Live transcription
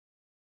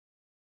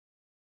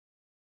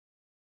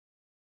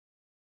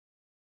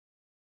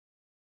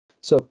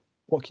So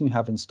what can you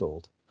have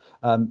installed?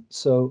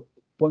 So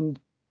one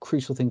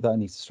crucial thing that I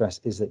need to stress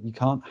is that you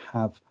can't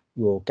have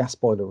your gas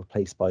boiler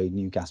replaced by a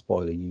new gas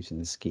boiler using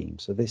this scheme.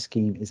 So this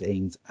scheme is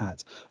aimed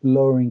at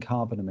lowering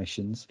carbon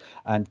emissions,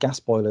 and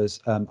gas boilers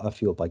are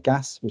fueled by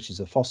gas, which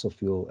is a fossil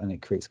fuel, and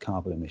it creates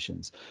carbon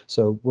emissions.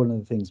 So one of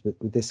the things with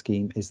this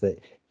scheme is that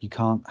you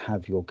can't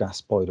have your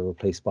gas boiler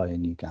replaced by a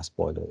new gas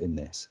boiler in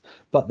this.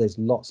 But there's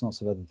lots and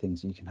lots of other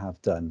things you can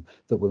have done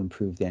that will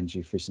improve the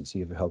energy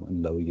efficiency of your home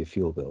and lower your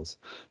fuel bills.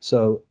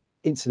 So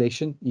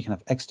insulation, you can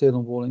have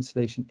external wall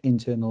insulation,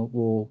 internal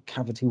wall,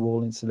 cavity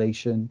wall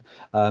insulation.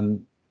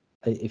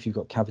 If you've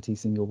got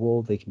cavities in your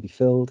wall, they can be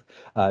filled.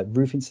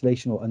 Roof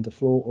insulation or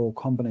underfloor, or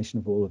a combination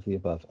of all of the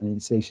above. And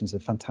insulation is a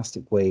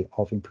fantastic way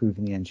of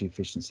improving the energy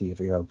efficiency of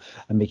your home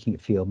and making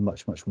it feel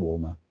much, much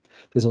warmer.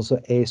 There's also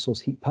air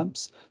source heat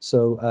pumps.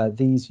 So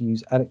these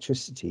use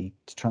electricity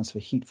to transfer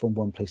heat from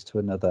one place to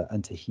another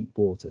and to heat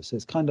water. So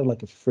it's kind of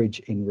like a fridge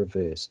in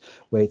reverse,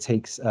 where it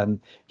takes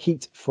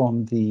heat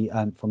from the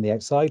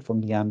outside,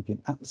 from the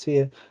ambient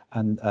atmosphere,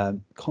 and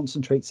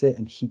concentrates it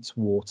and heats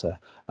water,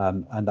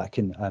 and that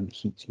can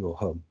heat your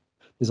home.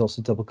 There's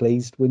also double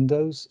glazed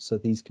windows, so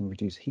these can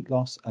reduce heat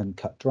loss and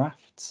cut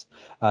drafts.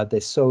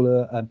 There's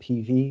solar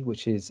PV,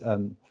 which is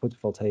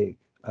photovoltaic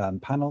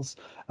panels.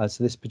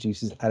 So this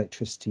produces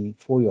electricity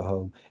for your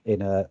home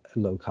in a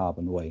low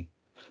carbon way.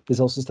 There's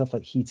also stuff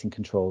like heating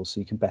controls, so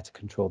you can better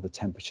control the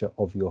temperature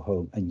of your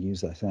home and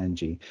use that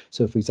energy.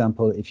 So for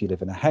example, if you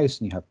live in a house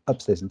and you have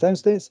upstairs and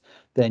downstairs,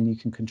 then you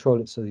can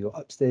control it so your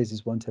upstairs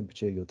is one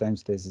temperature, your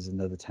downstairs is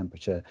another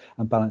temperature,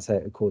 and balance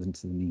out according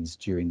to the needs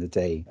during the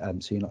day.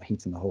 So you're not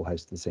heating the whole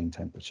house to the same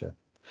temperature.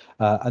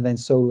 And then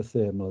solar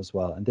thermal as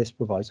well. And this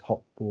provides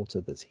hot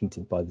water that's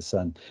heated by the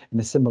sun in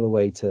a similar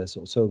way to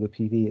sort of solar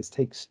PV. It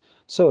takes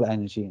solar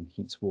energy and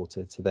heats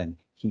water to then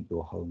heat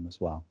your home as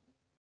well.